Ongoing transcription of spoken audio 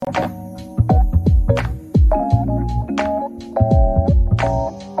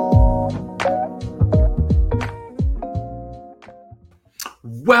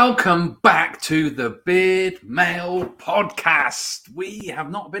Welcome back to the Beardmail Podcast. We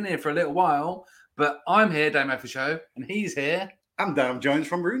have not been here for a little while, but I'm here, Damo4Show, and he's here. I'm Dan Jones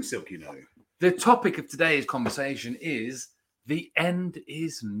from RUNESILK, you know. The topic of today's conversation is the end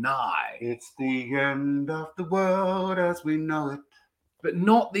is nigh. It's the end of the world as we know it. But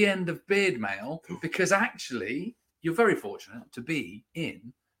not the end of Beardmail, because actually you're very fortunate to be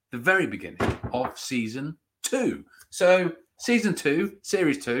in the very beginning of Season 2. So Season 2,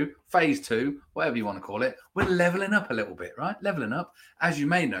 Series 2, Phase 2, whatever you want to call it, we're leveling up a little bit, right? Leveling up. As you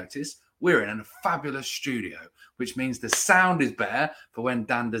may notice, we're in a fabulous studio, which means the sound is better for when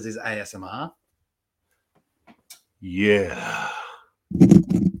Dan does his ASMR. Yeah.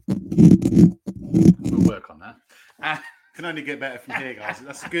 We'll work on that. Can only get better from here, guys.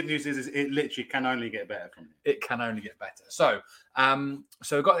 That's the good news is it literally can only get better from here. It can only get better. So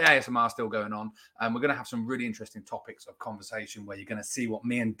we've got the ASMR still going on, and we're going to have some really interesting topics of conversation where you're going to see what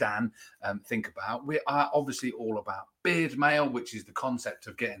me and Dan think about. We are obviously all about beard mail, which is the concept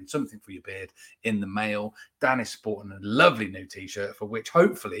of getting something for your beard in the mail. Dan is sporting a lovely new t-shirt for which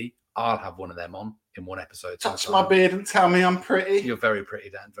hopefully I'll have one of them on in one episode. Touch my beard and tell me I'm pretty. You're very pretty,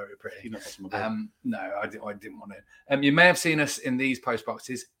 Dan. Very pretty. You're not touching my beard. No, I didn't want to. You may have seen us in these post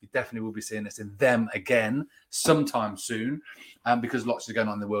boxes. You definitely will be seeing us in them again sometime soon, because lots is going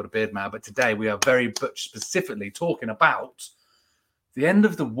on in the world of beard mail. But today we are very much specifically talking about the end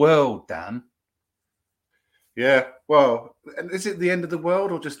of the world, Dan. Yeah. Well, is it the end of the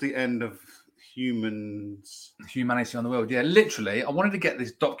world or just the end of humanity on the world? Yeah, literally. I wanted to get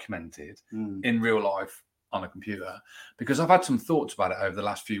this documented in real life on a computer because I've had some thoughts about it over the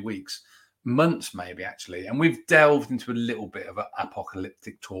last few weeks, months maybe actually, and we've delved into a little bit of an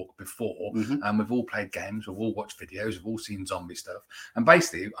apocalyptic talk before, and we've all played games, we've all watched videos, we've all seen zombie stuff, and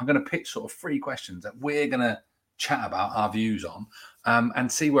basically I'm going to pick sort of 3 questions that we're going to chat about our views on,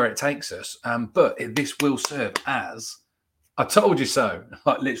 and see where it takes us, but this will serve as I told you so.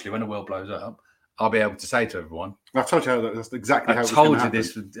 Like literally, when the world blows up, I'll be able to say to everyone, "I told you that that's exactly how." I told you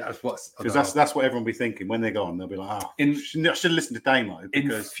this. Because that's what everyone will be thinking when they're gone. They'll be like, "Oh, I should listen to Damo."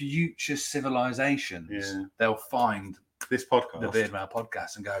 Because in future civilizations, they'll find this podcast, the Beardmail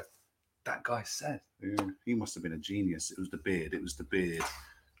Podcast, and go, "That guy said, he must have been a genius. It was the beard. It was the beard."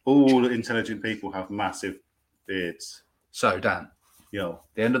 All intelligent people have massive beards. So, Dan, the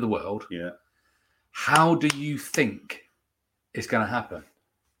end of the world. Yeah. How do you think it's going to happen?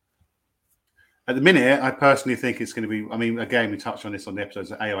 At the minute, I personally think it's going to be, I mean, again, we touched on this on the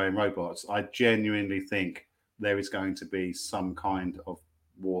episodes of AI and robots. I genuinely think there is going to be some kind of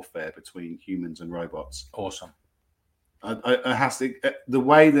warfare between humans and robots. Awesome. The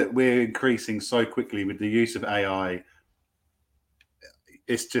way that we're increasing so quickly with the use of AI,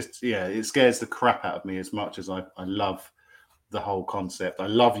 it's just, it scares the crap out of me as much as I love the whole concept. I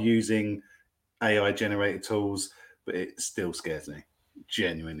love using AI-generated tools, but it still scares me.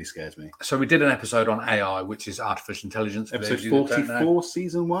 Genuinely scares me. So we did an episode on AI, which is artificial intelligence. Episode 44,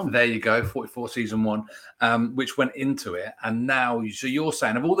 season 1. There you go, 44, season 1, which went into it. And now, so you're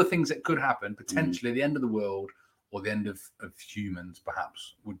saying of all the things that could happen, potentially the end of the world or the end of humans,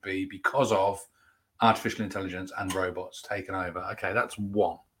 perhaps, would be because of artificial intelligence and robots taking over. Okay, that's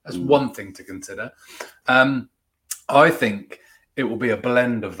one. That's one thing to consider. I think it will be a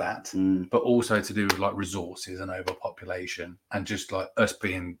blend of that, but also to do with like resources and overpopulation and just like us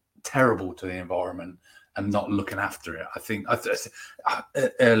being terrible to the environment and not looking after it. I think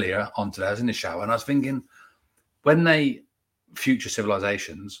earlier on today, I was in the shower and I was thinking when future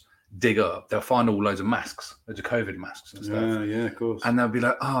civilizations dig up, they'll find all loads of masks, loads of COVID masks and stuff. Yeah, of course. And they'll be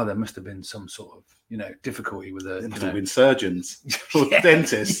like, there must have been some sort of, difficulty with there must have been surgeons or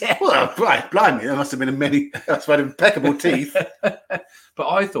dentists. Yeah. Well, blimey, there must have been must have had impeccable teeth. But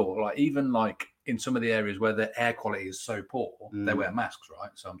I thought, like, even like in some of the areas where the air quality is so poor, they wear masks,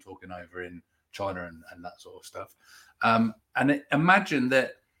 right? So I'm talking over in China and that sort of stuff. Imagine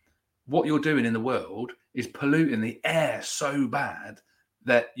that what you're doing in the world is polluting the air so bad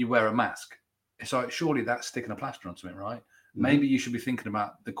that you wear a mask. It's like, surely that's sticking a plaster on something, right? Maybe you should be thinking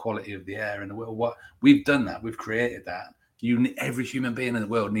about the quality of the air in the world. What we've done that, we've created that. Every human being in the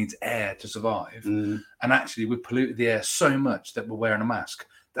world needs air to survive, and actually we've polluted the air so much that we're wearing a mask.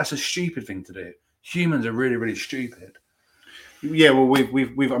 That's a stupid thing to do. Humans are really, really stupid. Yeah, well,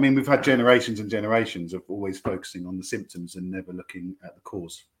 we've had generations and generations of always focusing on the symptoms and never looking at the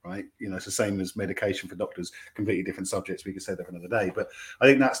cause, right? It's the same as medication for doctors, completely different subjects. We could say that for another day, but I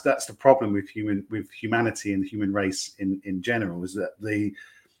think that's the problem with humanity and the human race in general is that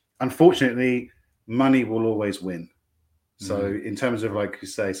unfortunately money will always win. So in terms of, like you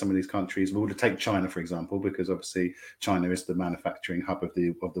say, some of these countries, we'll take China, for example, because obviously China is the manufacturing hub of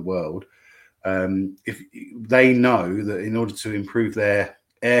the world. If they know that in order to improve their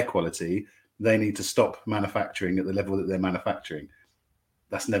air quality, they need to stop manufacturing at the level that they're manufacturing.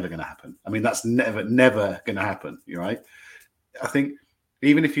 That's never going to happen. I mean, that's never going to happen. You're right. I think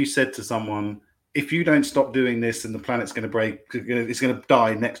even if you said to someone, if you don't stop doing this and the planet's going to break, it's going to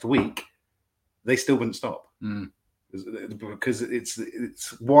die next week, they still wouldn't stop. Because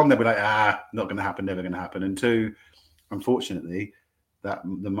it's one, they'll be like, not going to happen, never going to happen. And two, unfortunately, that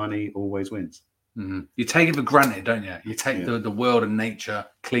the money always wins. You take it for granted, don't you? You take the world and nature,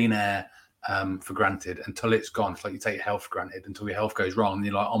 clean air for granted until it's gone. It's like you take health for granted until your health goes wrong and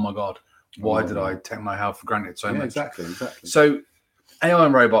you're like, oh my God, why did I take my health for granted so much? Exactly. So AI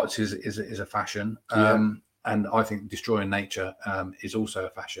and robots is a fashion. And I think destroying nature is also a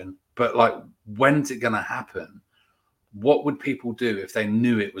fashion. But like, when's it going to happen? What would people do if they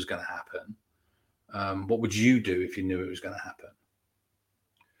knew it was going to happen? What would you do if you knew it was going to happen?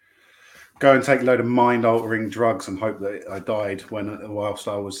 Go and take a load of mind-altering drugs and hope that I died whilst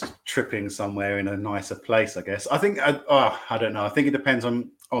I was tripping somewhere in a nicer place, I guess. I think, I don't know. I think it depends on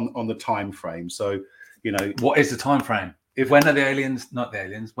the time frame. So, what is the time frame? When are the aliens, not the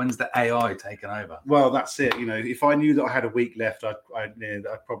aliens, when's the AI taken over? Well, that's it. If I knew that I had a week left,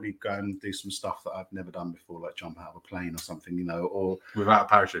 I'd probably go and do some stuff that I've never done before, like jump out of a plane or something, or without a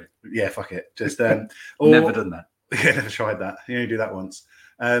parachute. Yeah, fuck it. Just never done that. Yeah, never tried that. You only do that once.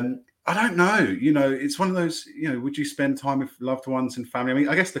 I don't know. It's one of those. Would you spend time with loved ones and family? I mean,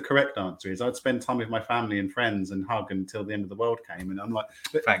 I guess the correct answer is I'd spend time with my family and friends and hug until the end of the world came. And I'm like,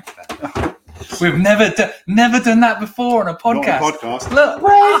 thanks. We've never done that before on a podcast. Not a podcast.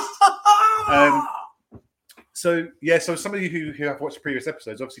 Look. So some of you who have watched previous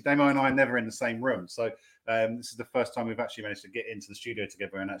episodes, obviously Damo and I are never in the same room. So this is the first time we've actually managed to get into the studio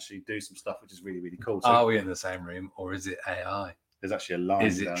together and actually do some stuff, which is really, really cool. So, are we in the same room or is it AI? There's actually a line.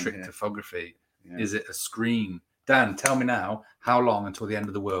 Is it trictography? Yeah. Is it a screen? Dan, tell me now, how long until the end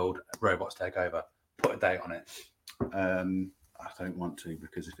of the world robots take over? Put a date on it. I don't want to,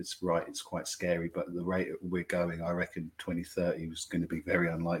 because if it's right, it's quite scary. But at the rate we're going, I reckon 2030 is going to be very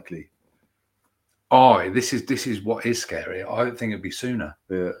unlikely. Oh, this is what is scary. I don't think it'd be sooner.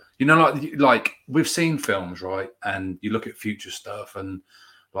 Yeah. Like we've seen films, right? And you look at future stuff and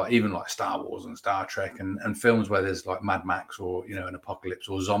even like Star Wars and Star Trek and films where there's like Mad Max or, an apocalypse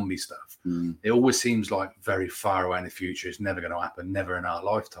or zombie stuff. It always seems like very far away in the future. It's never going to happen, never in our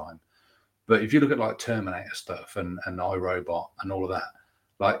lifetime. But if you look at like Terminator stuff and iRobot and all of that,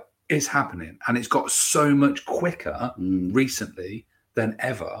 like it's happening. And it's got so much quicker recently than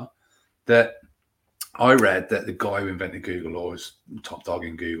ever that I read that the guy who invented Google, or was top dog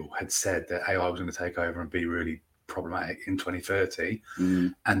in Google, had said that AI was going to take over and be really problematic in 2030.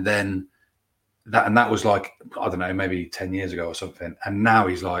 And then that was like, I don't know, maybe 10 years ago or something. And now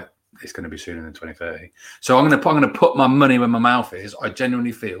he's like, it's going to be sooner than 2030. So I'm going to put my money where my mouth is. I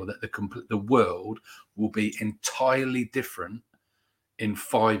genuinely feel that the world will be entirely different in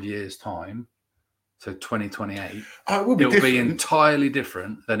 5 years' time. So 2028, it will be entirely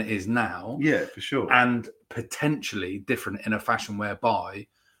different than it is now. Yeah, for sure. And potentially different in a fashion whereby,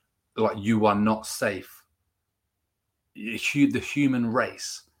 like, you are not safe. The human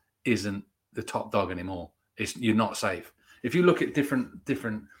race isn't the top dog anymore. You're not safe. If you look at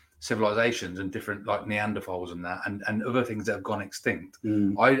different civilizations and different like Neanderthals and that and other things that have gone extinct,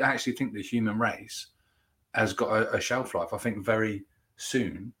 I actually think the human race has got a shelf life. I think very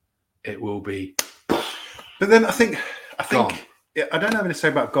soon it will be. But then I think gone. I don't know what to say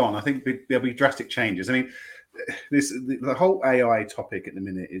about gone. I think there'll be drastic changes. I mean, the whole AI topic at the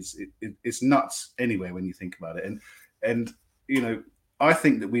minute it's nuts anyway when you think about it. And I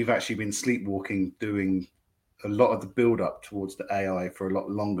think that we've actually been sleepwalking, doing a lot of the build up towards the AI for a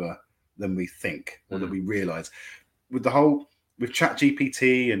lot longer than we think or that we realize. With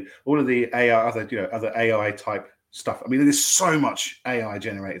ChatGPT and all of the AI, other AI type stuff. I mean, there's so much AI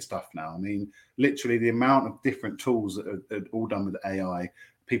generated stuff now. I mean, literally the amount of different tools that are all done with AI,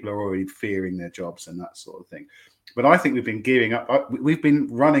 people are already fearing their jobs and that sort of thing. But I think we've been gearing up. We've been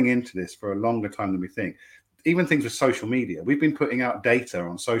running into this for a longer time than we think. Even things with social media. We've been putting out data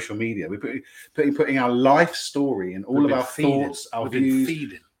on social media. We're putting our life story and all of our thoughts, our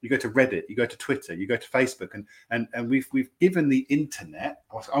views. You go to Reddit, you go to Twitter, you go to Facebook, and we've given the internet.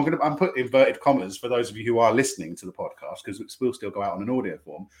 I'm putting inverted commas for those of you who are listening to the podcast because it will still go out on an audio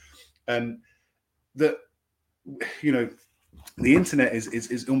form. That the internet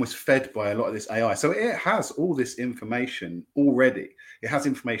is almost fed by a lot of this AI. So it has all this information already. It has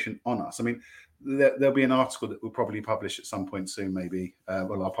information on us. I mean, there'll be an article that we'll probably publish at some point soon, maybe.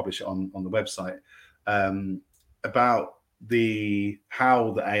 Well, I'll publish it on the website about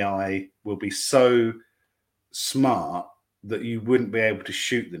how the AI will be so smart that you wouldn't be able to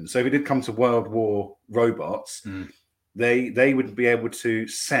shoot them. So if it did come to World War robots, they would be able to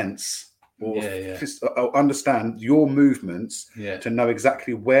sense or understand your movements to know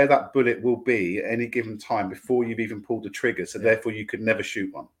exactly where that bullet will be at any given time before you've even pulled the trigger. So therefore you could never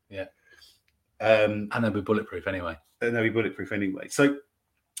shoot one. Yeah. And they'll be bulletproof anyway. So,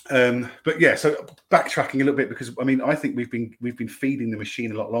 but yeah, so backtracking a little bit, because I mean, I think we've been feeding the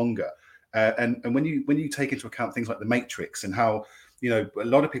machine a lot longer. And when you take into account things like the Matrix and how, you know, a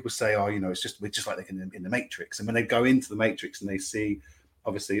lot of people say, oh, you know, we're just like in the Matrix. And when they go into the Matrix and they see,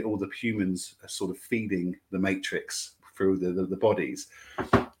 obviously, all the humans are sort of feeding the Matrix through the bodies.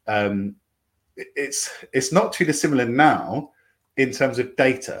 It's not too dissimilar now in terms of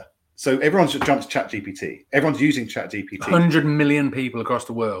data. So everyone's jumped to ChatGPT. Everyone's using ChatGPT. 100 million people across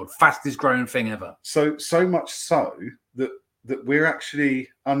the world, fastest growing thing ever. So much so that we're actually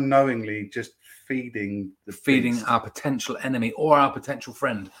unknowingly just feeding our potential enemy or our potential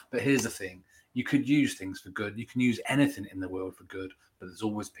friend. But here's the thing: you could use things for good. You can use anything in the world for good, but there's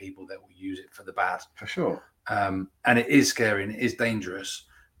always people that will use it for the bad. For sure. And it is scary and it is dangerous.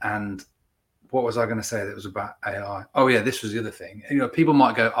 And what was I going to say that was about AI? Oh, yeah, this was the other thing. You know, people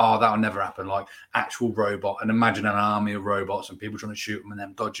might go, oh, that'll never happen, like actual robot, and imagine an army of robots and people trying to shoot them and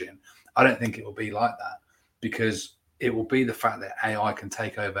them dodging. I don't think it will be like that, because it will be the fact that AI can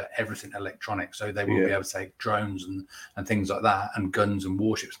take over everything electronic. So they will be able to take drones and things like that, and guns and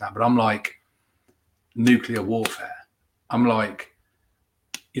warships and that. But I'm like, nuclear warfare. I'm like,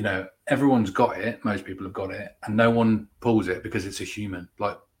 you know, everyone's got it. Most people have got it, and no one pulls it because it's a human.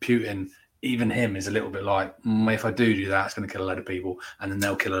 Like Putin, even him is a little bit like, if I do that, it's going to kill a load of people, and then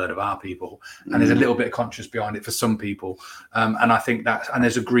they'll kill a load of our people. And there's a little bit of conscience behind it for some people. And I think and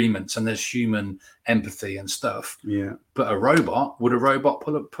there's agreements and there's human empathy and stuff. Yeah. But would a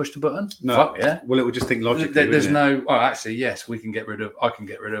robot push the button? No. Fuck yeah. Well, it would just think logically. There's no, actually, yes, I can get rid of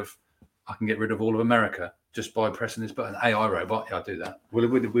all of America just by pressing this button. AI robot, yeah, I'll do that. Well,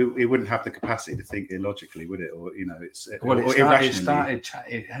 it wouldn't have the capacity to think illogically, would it? Or, you know, it has started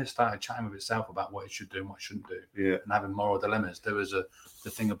chatting with itself about what it should do and what it shouldn't do. Yeah. And having moral dilemmas. There was the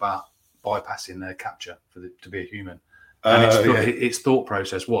thing about bypassing their capture to be a human. And its thought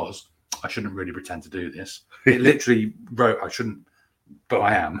process was, I shouldn't really pretend to do this. It literally wrote, I shouldn't, but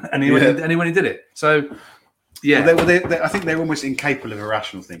I am. And he went, did it. So, yeah, well, I think they're almost incapable of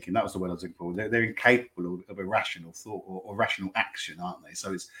irrational thinking. That was the word I was looking for. They're incapable of irrational thought or rational action, aren't they?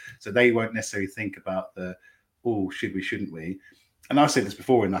 So they won't necessarily think about should we, shouldn't we? And I said this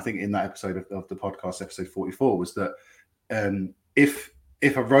before, and I think in that episode of the podcast, episode 44, was that if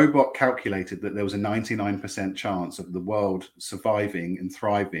a robot calculated that there was a 99% chance of the world surviving and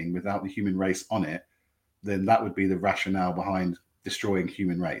thriving without the human race on it, then that would be the rationale behind destroying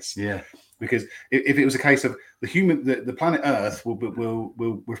human race. Yeah. Because if it was a case of the planet Earth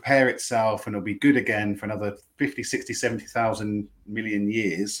will repair itself and it'll be good again for another 50, 60, 70,000 million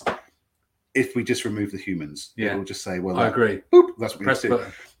years, if we just remove the humans, it will just say, well, I agree. Boop, that's what we do.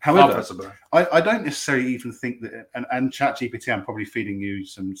 However, I don't necessarily even think that, and ChatGPT, I'm probably feeding you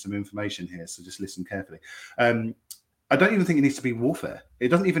some information here, so just listen carefully. I don't even think it needs to be warfare. It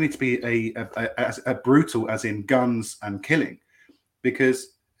doesn't even need to be a brutal, as in guns and killing,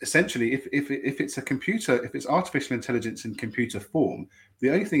 because essentially, if it's a computer, if it's artificial intelligence in computer form,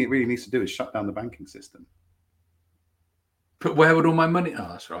 the only thing it really needs to do is shut down the banking system. But where would all my money? Oh,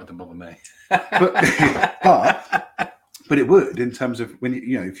 that's right. Don't bother me. But it would, in terms of when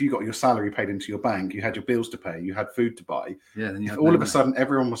if you got your salary paid into your bank, you had your bills to pay, you had food to buy. Yeah. Then if all of a sudden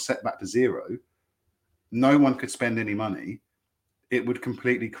everyone was set back to zero, no one could spend any money. It would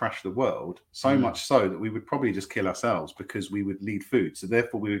completely crash the world, so much so that we would probably just kill ourselves because we would need food. So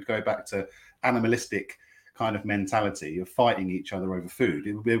therefore, we would go back to animalistic kind of mentality of fighting each other over food.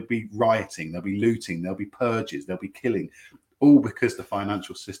 There would be rioting, there'll be looting, there'll be purges, there'll be killing, all because the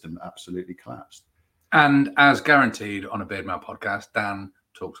financial system absolutely collapsed. And as guaranteed on a Beardmail podcast, Dan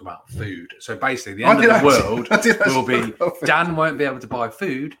talks about food. So basically, the end of the world will be Dan won't be able to buy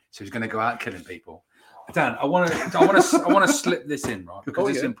food, so he's going to go out killing people. Dan, I want to slip this in, right, because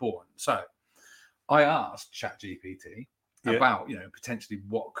it's important. So, I asked ChatGPT about potentially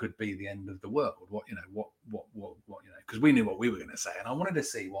what could be the end of the world. What because we knew what we were going to say, and I wanted to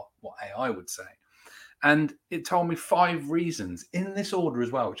see what AI would say. And it told me 5 reasons in this order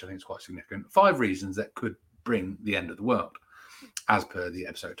as well, which I think is quite significant. 5 reasons that could bring the end of the world. As per the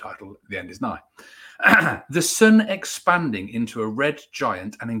episode title, The End is Nigh. The sun expanding into a red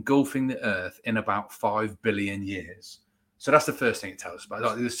giant and engulfing the Earth in about 5 billion years. So that's the first thing it tells us about.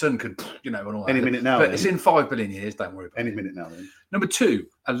 Like the sun could, and all that. Any minute now. But then. it's in 5 billion years. Don't worry about it. Any minute now. Then. Number 2,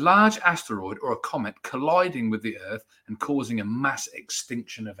 a large asteroid or a comet colliding with the Earth and causing a mass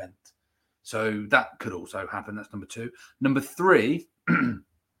extinction event. So that could also happen. That's number 2. Number 3,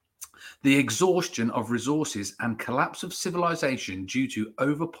 the exhaustion of resources and collapse of civilization due to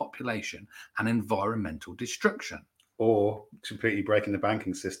overpopulation and environmental destruction. Or completely breaking the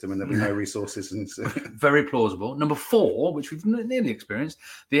banking system and there'll be no resources. And Very plausible. Number 4, which we've nearly experienced,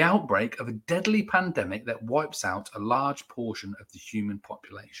 the outbreak of a deadly pandemic that wipes out a large portion of the human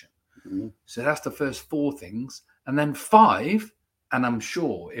population. Mm-hmm. So that's the first 4 things. And then 5, and I'm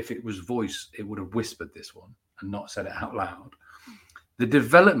sure if it was voice, it would have whispered this one and not said it out loud. The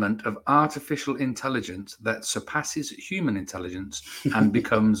development of artificial intelligence that surpasses human intelligence and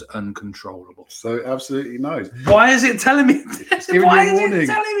becomes uncontrollable. So it absolutely knows. Why is it telling me this? Why is it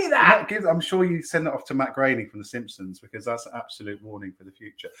telling me that? I'm sure you send it off to Matt Groening from The Simpsons because that's an absolute warning for the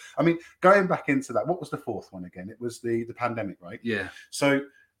future. I mean, going back into that, what was the 4th one again? It was the pandemic, right? Yeah. So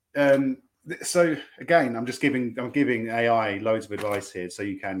again, I'm giving AI loads of advice here, so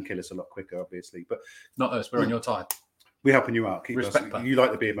you can kill us a lot quicker, obviously. But not us. We're on your side. We're helping you out. Respect that. You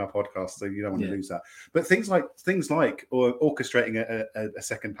like the Beardmail Podcast, so you don't want to lose that. But things like or orchestrating a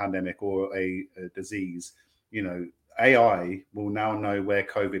second pandemic or a disease, AI will now know where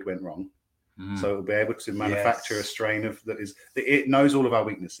COVID went wrong. So it'll be able to manufacture a strain it knows all of our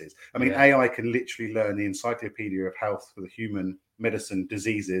weaknesses. I mean, AI can literally learn the encyclopedia of health for the human medicine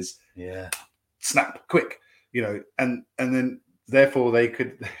diseases. Yeah. Snap, quick, and then therefore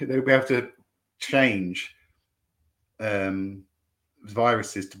they'll be able to change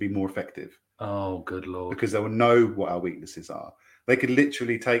viruses to be more effective. Oh, good Lord. Because they will know what our weaknesses are. They could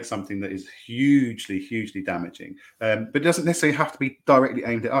literally take something that is hugely, hugely damaging, but it doesn't necessarily have to be directly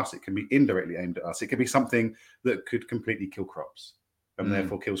aimed at us. It can be indirectly aimed at us. It could be something that could completely kill crops and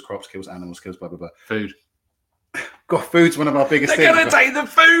therefore kills crops, kills animals, kills blah, blah, blah. Food. God, food's one of our biggest things. They're going to take the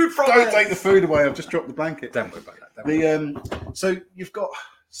food from us. Don't take the food away. I've just dropped the blanket. Don't worry about that. So you've got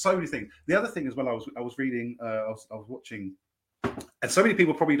so many things. The other thing as well, I was reading, I was watching, and so many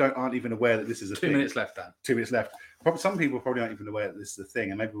people probably aren't even aware that this is a 2 thing. 2 minutes left, Dan. 2 minutes left. Some people probably aren't even aware that this is a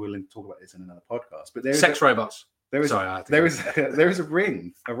thing, and maybe we'll talk about this in another podcast. But sex robots. There is a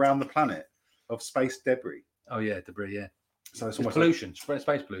ring around the planet of space debris. Oh yeah, debris. Yeah. So it's almost pollution, space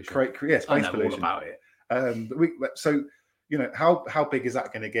pollution. Space pollution. All about it. How big is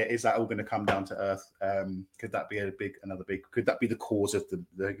that going to get? Is that all going to come down to Earth? Could that be could that be the cause of the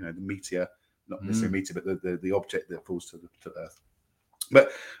meteor, not necessarily meteor, but the object that falls to Earth?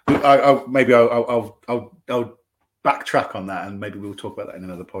 But I'll backtrack on that, and maybe we'll talk about that in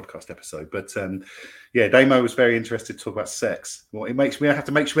another podcast episode. But Damo was very interested to talk about sex. Well, we have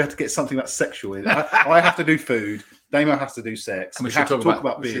to get something that's sexual in. I have to do food. Damo has to do sex. And we should talk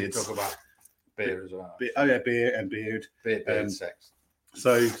about beards. We should talk about beer as well. Beer and beard. Beard, sex.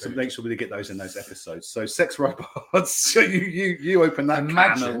 So make sure we get those in those episodes. So sex robots. So you open that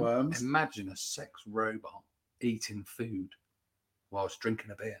can of worms. Imagine a sex robot eating food whilst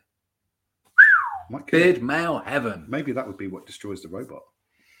drinking a beer. Beardmail heaven. Maybe that would be what destroys the robot.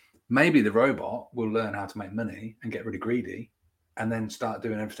 Maybe the robot will learn how to make money and get really greedy, and then start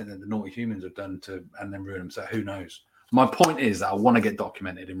doing everything that the naughty humans have done and then ruin them. So who knows? My point is that I want to get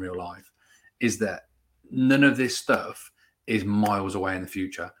documented in real life. Is that none of this stuff is miles away in the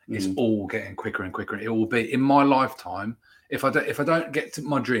future. It's all getting quicker and quicker. It will be in my lifetime. If I don't get to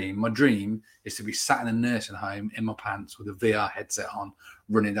my dream is to be sat in a nursing home in my pants with a VR headset on,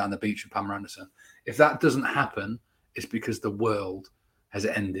 running down the beach with Pamela Anderson. If that doesn't happen, it's because the world has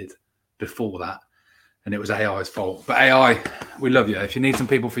ended before that, and it was AI's fault. But AI, we love you. If you need some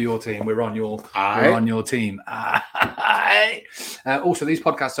people for your team, we're on your team. Also, these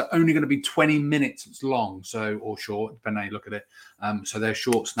podcasts are only going to be 20 minutes long, or short, depending on how you look at it. So they're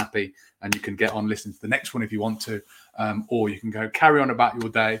short, snappy, and you can get on listening to the next one if you want to, or you can go carry on about your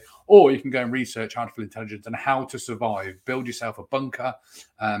day, or you can go and research artificial intelligence and how to survive. Build yourself a bunker,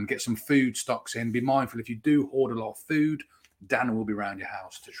 get some food stocks in. Be mindful if you do hoard a lot of food, Dan will be around your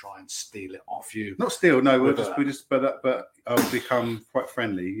house to try and steal it off you. Not steal, no. But I'll become quite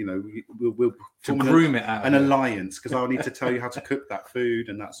friendly. We'll to groom it out an alliance, because I'll need to tell you how to cook that food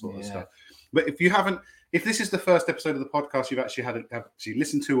and that sort of stuff. But if this is the first episode of the podcast you've actually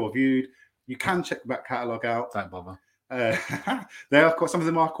listened to or viewed, you can check the back catalogue out. Don't bother. They are some of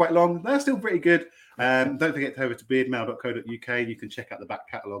them are quite long. They're still pretty good. Don't forget to head over to beardmail.co.uk. You can check out the back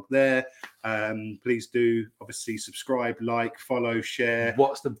catalogue there. Please do obviously subscribe, like, follow, share.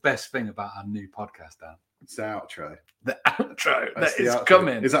 What's the best thing about our new podcast, Dan? It's the outro. The outro That's that is outro.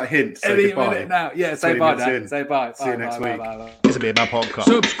 coming. Is that a hint? Say Any goodbye. minute now. Yeah, say bye, Dan. Say bye. See you next week. Bye. It's a Beardmail Podcast.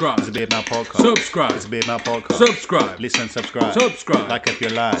 Subscribe. It's a Beardmail Podcast. Subscribe. It's a Beardmail Podcast. Subscribe. Listen, subscribe. Subscribe. Like if you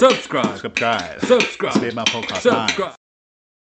like. Subscribe. Subscribe. Subscribe. It's a Beardmail Podcast. Subscribe. Bye.